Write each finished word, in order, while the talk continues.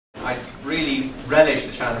really relish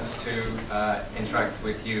the chance to interact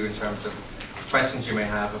with you in terms of questions you may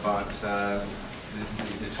have about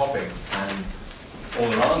the topic and all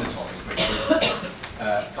around the topic, which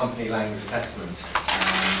is company language assessment.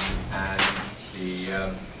 And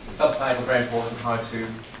the subtitle, very important, how to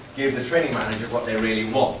give the training manager what they really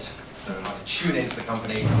want. So how to tune into the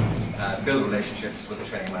company, build relationships with the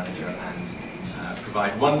training manager, and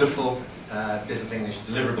provide wonderful business English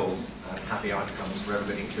deliverables and happy outcomes for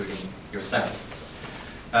everybody, including yourself.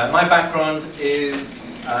 My background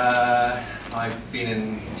is I've been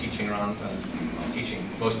in teaching around, teaching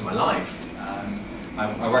most of my life.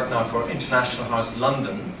 I work now for International House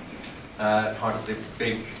London, part of the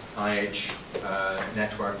big IH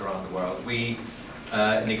network around the world. We,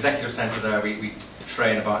 in the executive centre there, we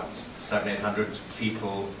train about 700–800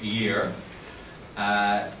 people a year,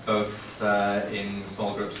 both in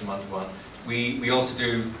small groups and one-to-one. We also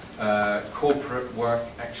do corporate work,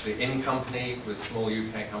 actually in company with small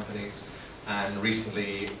UK companies, and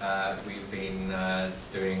recently we've been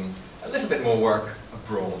doing a little bit more work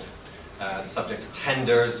abroad. The subject of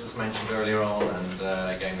tenders was mentioned earlier on, and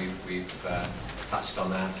again we've touched on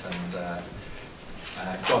that and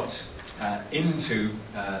got into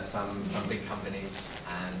some big companies,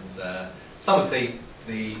 and some of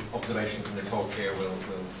the observations in the talk here will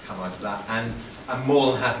come out of that, and I'm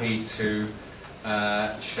more than happy to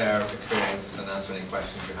share experience and answer any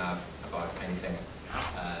questions you have about anything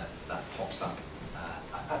that pops up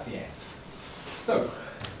at the end. So,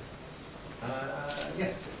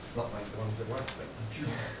 yes, it's not like the ones that work, but I'm sure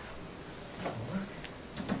that will work.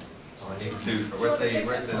 Oh, I need to do for, where's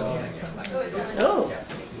the Oh! Yeah,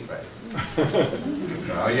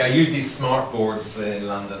 right. Yeah, I use these smart boards in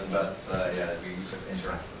London, but yeah, we sort of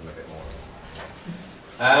interact with them a bit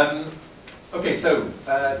more. Okay, so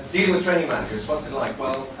dealing with training managers, what's it like?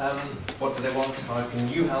 Well, what do they want? How can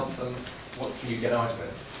you help them? What can you get out of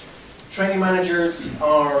it? Training managers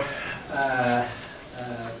are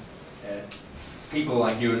people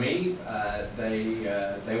like you and me.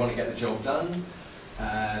 They want to get the job done.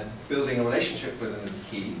 Building a relationship with them is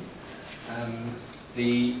key.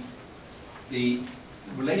 The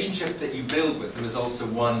relationship that you build with them is also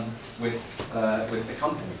one with the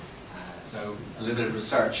company. So a little bit of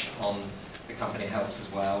research on the company helps as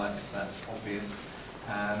well. That's obvious.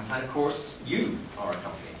 And of course, you are a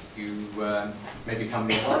company. You may be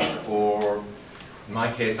company one, or in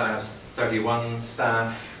my case, I have 31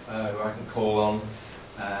 staff who I can call on.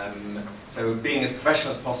 So being as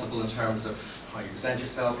professional as possible in terms of how you present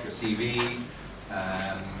yourself, your CV,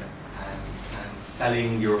 and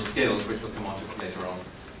selling your skills, which we'll come on to later on,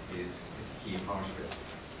 is a key part of it.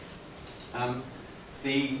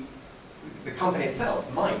 The company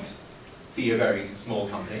itself might be a very small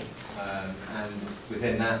company, and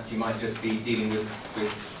within that you might just be dealing with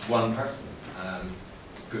one person.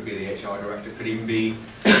 It could be the HR director, it could even be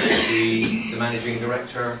the managing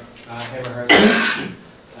director, him or herself.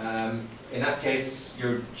 In that case,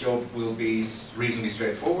 your job will be reasonably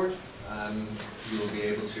straightforward. You will be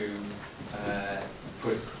able to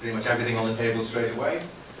put pretty much everything on the table straight away,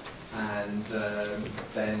 and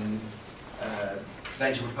then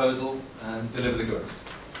present your proposal and deliver the goods.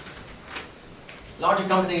 Larger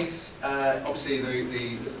companies, obviously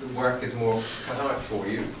the work is more cut out for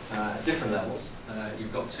you at different levels.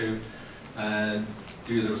 You've got to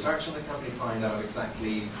do the research on the company, find out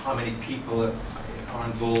exactly how many people are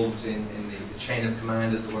involved in the chain of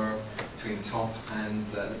command, as it were, between the top and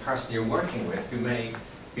the person you're working with, who may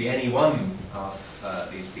be any one of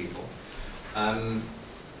these people. And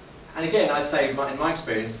again, I'd say, in my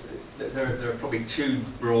experience, there are probably two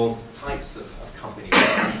broad types of company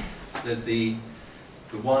work. There's the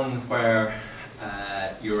one where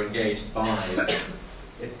you're engaged by,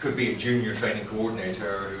 it could be a junior training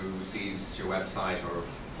coordinator who sees your website or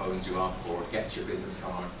phones you up or gets your business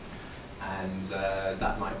card, and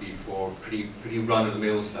that might be for pretty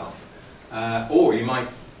run-of-the-mill stuff. Or you might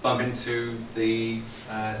bump into the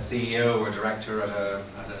CEO or director at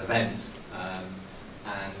an event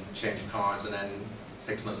and change cards, and then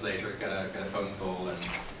 6 months later get a phone call, and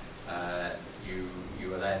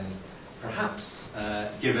you are then perhaps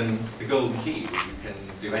given the golden key. You can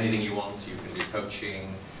do anything you want. You can do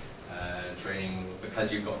coaching, training,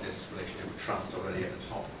 because you've got this relationship of trust already at the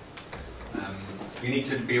top. You need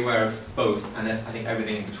to be aware of both, and I think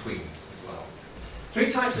everything in between as well. Three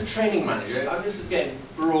types of training manager. I'm just again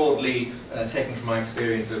broadly taken from my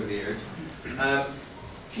experience over the years.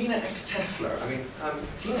 Tina X-Tefler. I mean,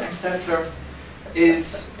 Tina X-Tefler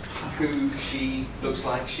is who she looks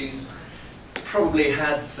like. She's probably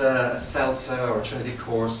had a CELTA or a Trinity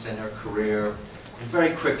course in her career, and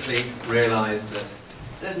very quickly realised that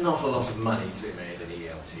there's not a lot of money to be made in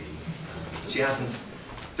ELT. She hasn't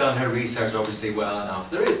done her research obviously well enough.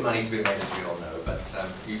 There is money to be made, as we all know, but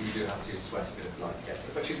you do have to sweat a bit of blood to get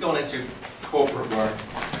it. But she's gone into corporate work,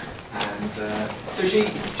 and so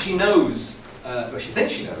she knows, well, she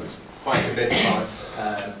thinks she knows quite a bit about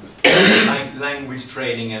language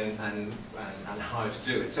training and how to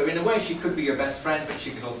do it. So in a way, she could be your best friend, but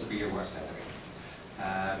she could also be your worst enemy.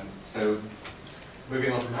 So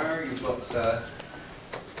moving on from her, you've got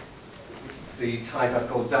the type I've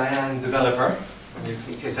called Diane Developer. In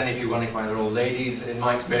case any of you wondering why they're all ladies, in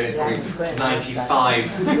my experience, probably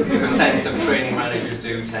 95% of training managers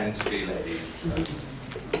do tend to be ladies. So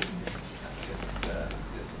that's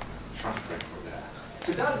just track record there.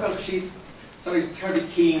 So Diane Developer, she's somebody who's terribly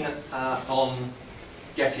keen on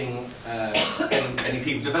getting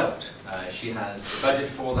people developed. She has a budget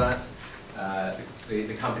for that.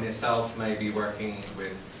 The company itself may be working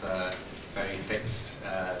with very fixed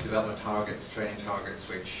development targets, training targets,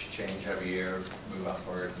 which change every year, move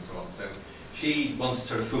upward, and so on. So she wants to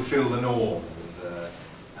sort of fulfill the norm,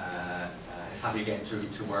 and is happy again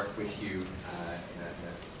to work with you in a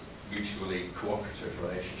mutually cooperative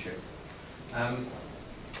relationship.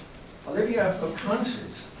 Olivia O'Connor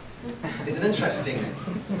is an interesting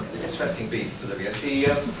beast, Olivia.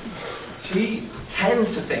 She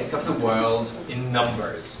tends to think of the world in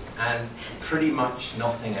numbers and pretty much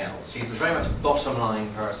nothing else. She's a very much bottom line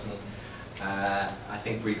person. I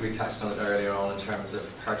think we touched on it earlier on in terms of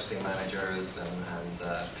purchasing managers and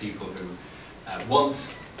people who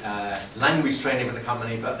want language training for the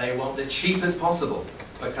company, but they want the cheapest possible,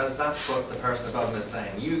 because that's what the person above them is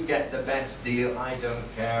saying. You get the best deal, I don't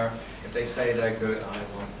care. If they say they're good, I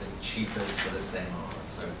want the cheapest for the same hour.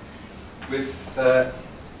 So with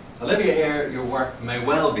Olivia here, your work may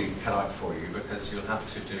well be cut out for you, because you'll have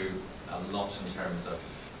to do a lot in terms of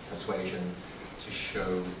persuasion to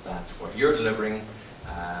show that what you're delivering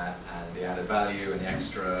and the added value and the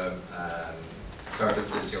extra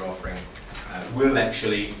services you're offering will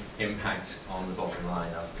actually impact on the bottom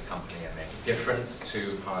line of the company and make a difference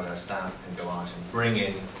to how their staff can go out and bring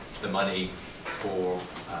in the money for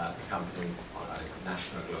the company on a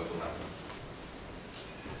national, global level.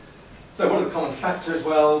 So what are the common factors?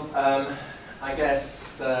 Well, I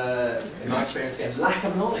guess in my experience, again, lack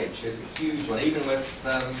of knowledge is a huge one. Even with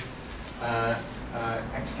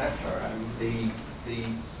ex-Cepler,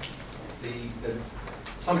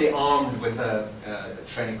 somebody armed with a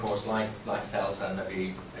training course like CELTA and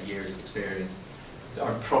maybe a year's experience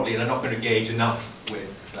are probably not going to engage enough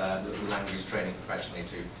with the language training professionally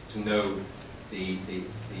to know the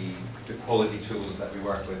quality tools that we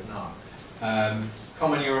work with now.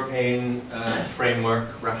 Common European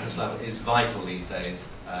framework reference level is vital these days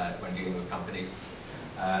when dealing with companies.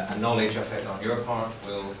 And knowledge of it on your part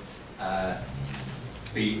will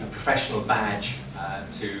be a professional badge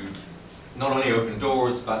to not only open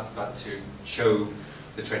doors, but to show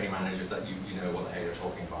the training managers that you know what the hell you're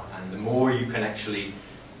talking about. And the more you can actually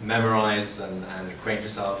memorize and acquaint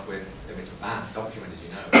yourself with, if it's a vast document, as you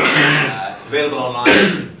know, available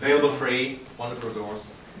online, available free, wonderful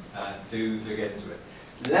resource, do get into it.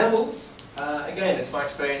 Levels, again, it's my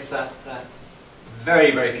experience that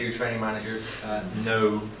very, very few training managers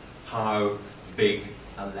know how big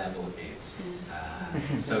a level is.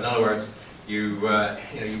 So in other words, you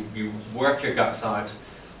work your guts out,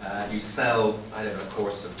 you sell, I don't know, a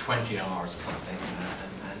course of 20 hours or something,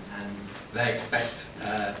 and they expect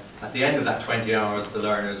at the end of that 20 hours the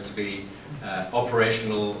learners to be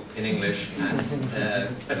operational in English at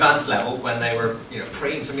advanced level when they were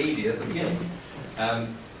pre-intermediate at the beginning.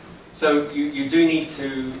 So you do need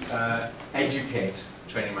to educate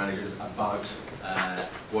training managers about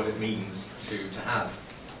what it means to have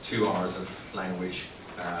 2 hours of language,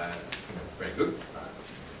 very good,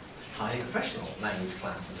 highly professional language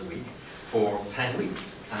classes a week for 10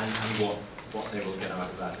 weeks, and what they will get out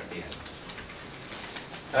of that at the end.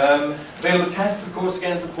 Available tests, of course,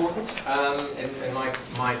 again, is important. In my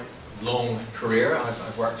long career,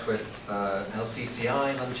 I've worked with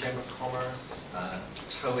LCCI, London Chamber of Commerce,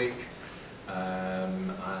 TOEIC,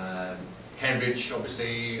 Cambridge,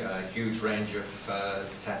 obviously, a huge range of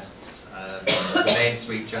tests, from the main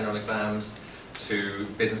suite general exams to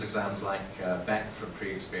business exams like BEC for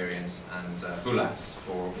pre-experience and BULAS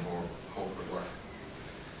for corporate work.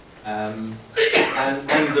 And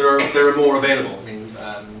there are more available. I mean,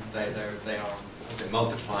 they are, I say,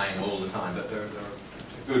 multiplying all the time, but there are a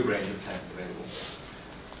good range of tests available.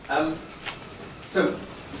 So,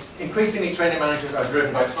 increasingly training managers are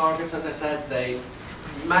driven by targets, as I said.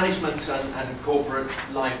 Management and corporate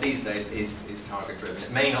life these days is target driven.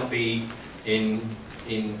 It may not be in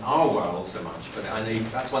in our world so much, but I know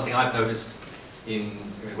that's one thing I've noticed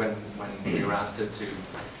when we were asked to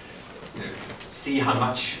see how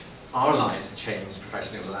much our lives have changed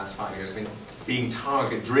professionally over the last 5 years. I mean, being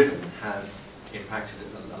target-driven has impacted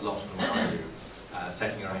a lot on what I do.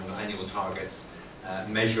 Setting our annual targets,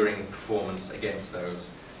 measuring performance against those,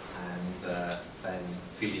 and then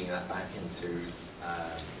feeding that back into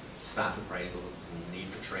staff appraisals and need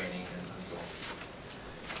for training and so on.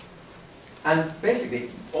 And basically,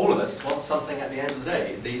 all of us want something at the end of the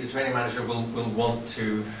day. The training manager will want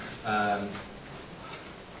to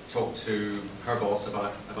talk to her boss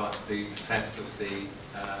about the success of the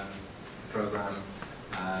program,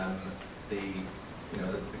 the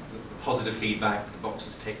positive feedback, the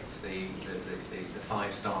boxes ticked, the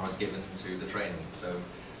 5 stars given to the training. So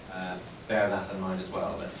bear that in mind as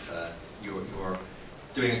well. That you're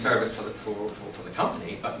doing a service for the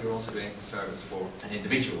company, but you're also doing a service for an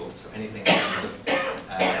individual. So anything in terms of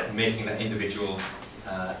making that individual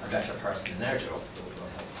a better person in their job will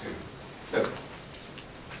help too. So to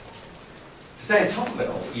stay on top of it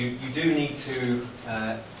all, you do need to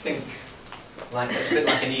think like a bit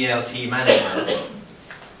like an ELT manager.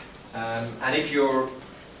 And if you're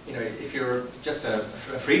just a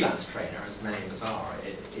freelance trainer, as many of us are,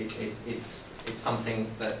 it's something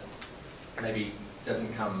that maybe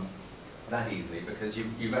doesn't come that easily, because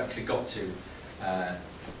you've actually got to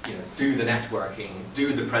do the networking,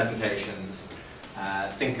 do the presentations,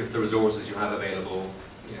 think of the resources you have available,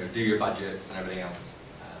 do your budgets and everything else.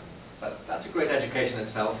 But that's a great education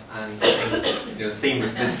itself, and I think the theme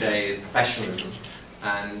of this day is professionalism,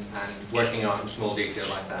 and working on small detail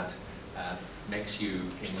like that makes you,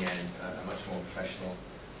 in the end, a much more professional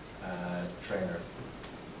trainer.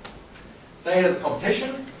 Staying at the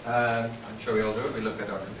competition, I'm sure we all do it. We look at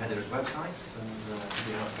our competitors' websites and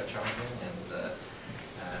see how much they're charging, and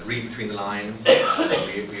read between the lines.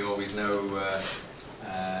 We always know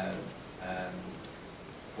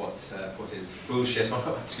what is bullshit on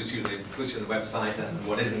bullshit on the website and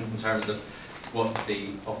what isn't, in terms of what the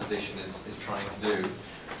opposition is trying to do.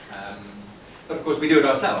 But of course, we do it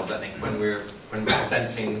ourselves. I think when we're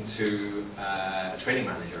presenting to a training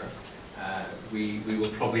manager, we will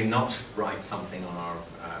probably not write something on our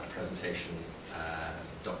presentation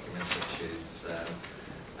document, which is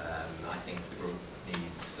I think the group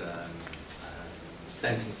needs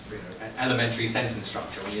elementary sentence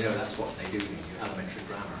structure. Well, that's what they do need, elementary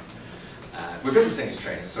grammar. We're business English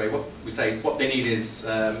trainers, so what we say what they need is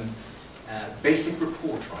basic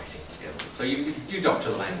report writing skills. So you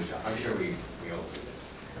doctor the language up. I'm sure we all do this.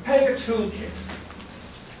 Prepare your toolkit.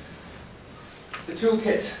 The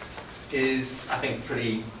toolkit is, I think,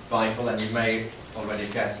 pretty vital, and you may already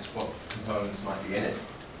have guessed what components might be in it.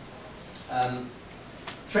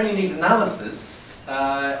 Training needs analysis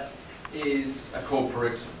is a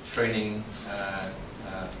corporate training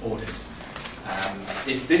audit.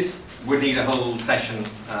 This would need a whole session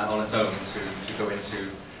on its own to go into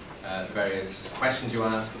the various questions you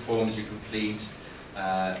ask, the forms you complete,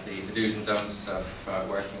 the do's and don'ts of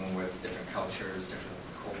working with different cultures, different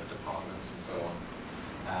corporate departments, and so on.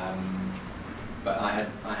 But I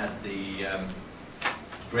had the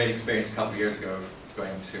great experience a couple of years ago of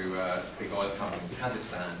going to a big oil company in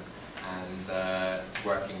Kazakhstan and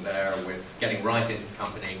working there with getting right into the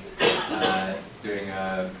company, doing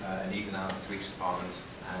a needs analysis for each department,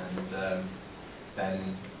 and then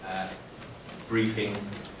briefing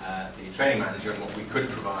the training manager on what we could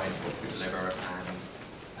provide, what we could deliver, and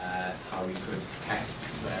how we could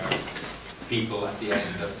test their people at the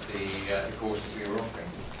end of the courses we were offering.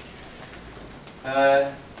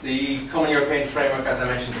 The Common European Framework, as I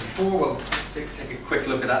mentioned before, we'll take a quick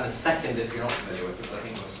look at that in a second if you're not familiar with it, but I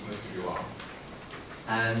think most of you are.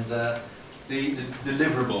 And the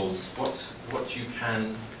deliverables, what you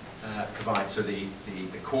can provide, so the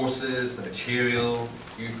courses, the material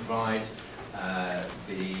you provide,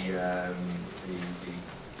 the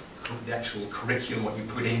actual curriculum, what you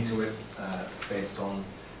put into it, based on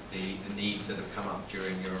the needs that have come up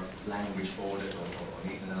during your language audit or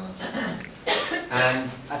needs analysis. And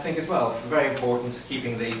I think as well, very important,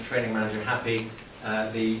 keeping the training manager happy,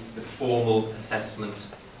 the formal assessment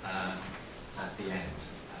at the end.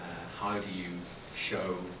 How do you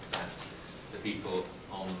show that the people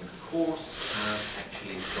on the course have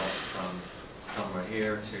actually got from somewhere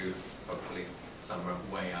here to hopefully somewhere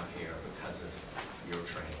way up here because of your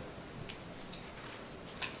training.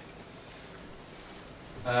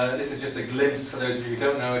 This is just a glimpse, for those of you who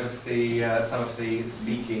don't know it, of some of the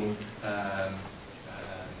speaking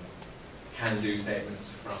can-do statements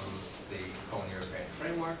from the Common European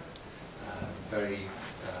Framework. Very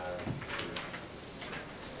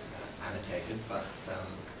annotated, but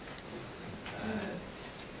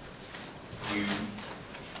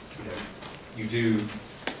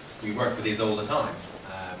we work with these all the time.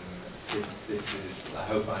 This is, I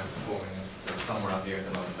hope I'm performing somewhere up here at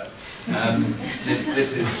the moment, but this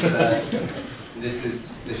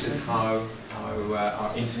is how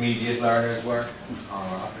our intermediate learners work,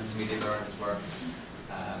 our upper intermediate learners work,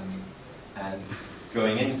 and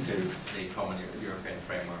going into the Common European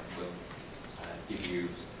Framework will give you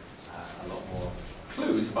a lot more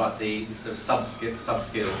clues about the sort of sub-skills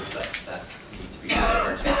that need to be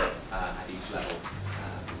delivered at each level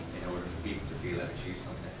in order for people to feel they've achieved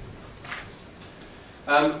something.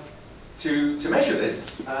 To measure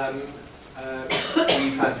this,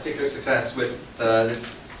 we've had particular success with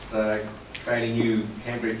this fairly new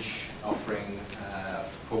Cambridge offering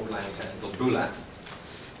corporate language testing called BULAT.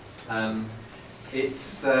 I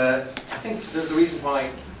think the reason why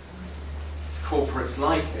corporates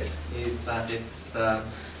like it is that it's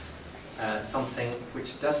something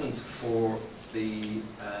which doesn't, for the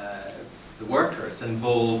workers,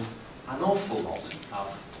 involve an awful lot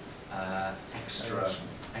of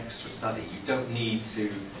extra study. You don't need to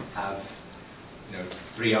have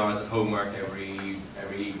 3 hours of homework every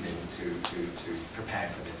evening to prepare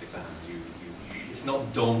for this exam. It's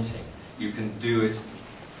not daunting. You can do it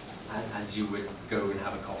as you would go and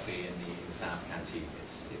have a coffee in the exam canteen.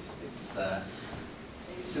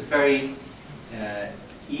 It's a very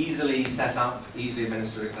easily set up, easily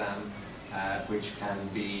administered exam, which can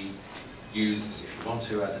be used, if you want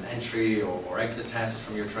to, as an entry or exit test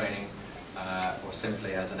from your training, or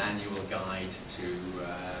simply as an annual guide to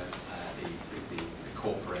the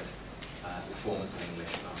corporate performance in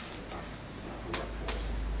English of the workforce.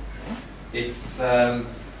 It's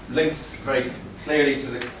links very clearly to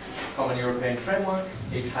the Common European Framework.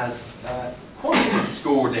 It has quantitative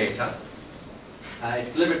score data.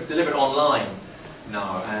 It's delivered online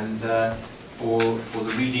now, and for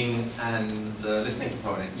the reading and the listening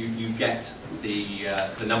component, you get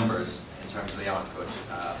the numbers in terms of the output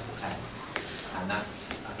of the test, and that,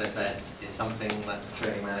 as I said, is something that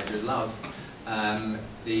training managers love.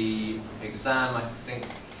 The exam, I think,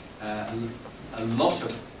 a lot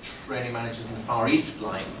of training managers in the Far East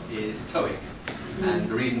like is TOEIC, and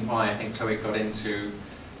the reason why I think TOEIC got into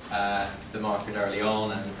the market early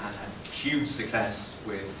on and had huge success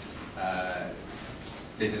with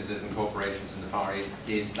businesses and corporations in the Far East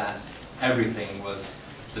is that everything was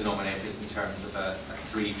denominated in terms of a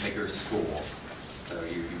 3-figure score. So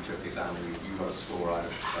you took the exam, you got a score out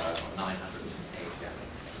of 980, I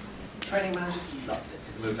think. Training managers loved it.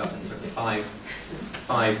 It moved up into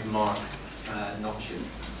 5-mark notches.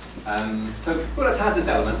 So BULAT has this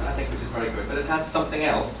element, I think, which is very good, but it has something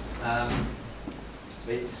else.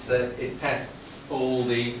 It tests all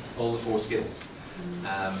the 4 skills.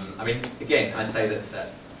 I mean, again, I'd say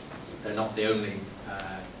that they're not the only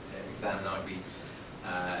exam that I'd be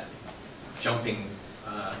jumping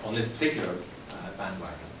on this particular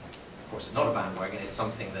bandwagon. Of course, it's not a bandwagon, it's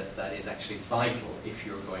something that is actually vital if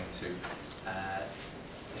you're going to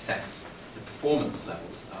assess the performance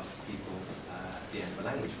levels of people at the end of a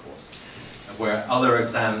language course. Where other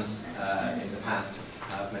exams in the past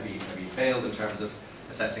have maybe failed in terms of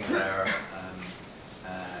assessing their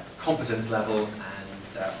competence level and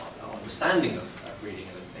their understanding of reading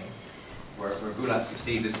and listening. Where BULAT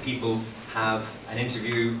succeeds is people have an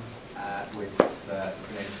interview with a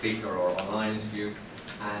native speaker or online interview,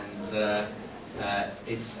 and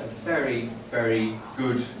it's a very, very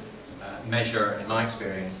good measure, in my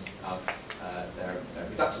experience, of their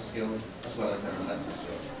reductive skills as well as their receptive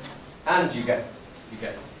skills. And you get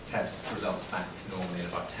test results back normally in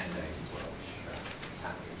about 10 days as well, which is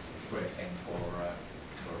a great thing for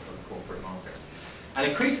the corporate market. And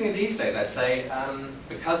increasingly these days, I'd say,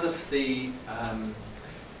 because of the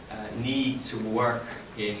need to work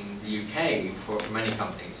in the UK for many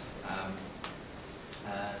companies,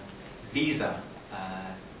 visa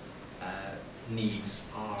needs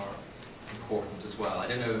are important as well. I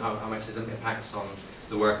don't know how much this impacts on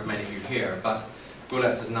the work of many of you here, but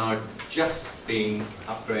BULAT has now just been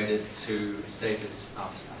upgraded to the status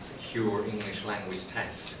of a secure English language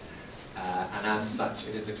test, and as such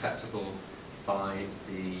it is acceptable by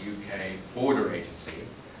the UK border agency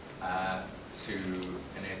to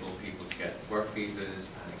enable people to get work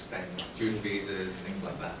visas and extend student visas and things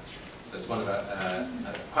like that. So it's one of a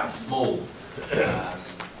quite small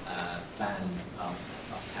band of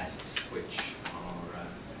tests which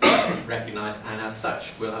are recognised, and as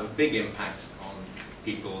such will have a big impact on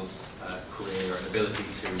people's career and ability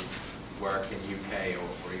to work in the UK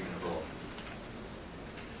or even abroad.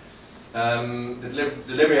 The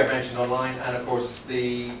delivery I've mentioned online, and of course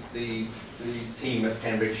the team at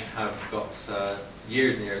Cambridge have got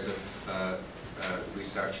years and years of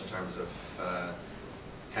research in terms of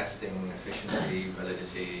testing efficiency,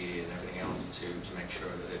 validity, and everything else to make sure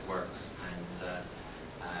that it works. And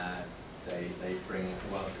they bring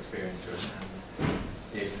a wealth of experience to it.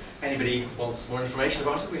 And if anybody wants more information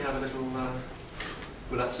about it, we have a little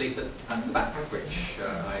bullet leaflet at the back, which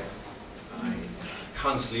I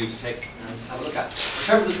counsel you to take and have a look at. In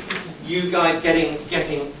terms of you guys getting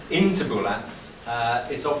into Bullats,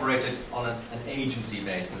 it's operated on an agency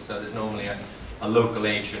basis, so there's normally a local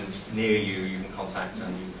agent near you can contact,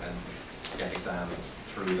 and you can get exams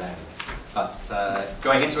through them. But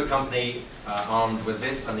going into a company armed with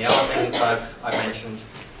this and the other things I've mentioned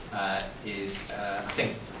is, I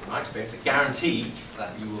think, in my experience, a guarantee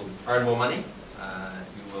that you will earn more money,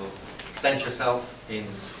 you will present yourself in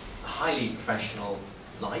a highly professional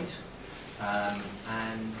light,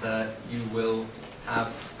 and you will have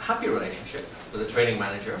a happy relationship with a training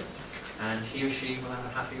manager, and he or she will have a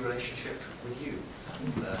happy relationship with you,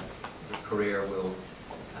 and the career will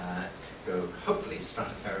go hopefully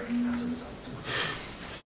stratospheric as a result.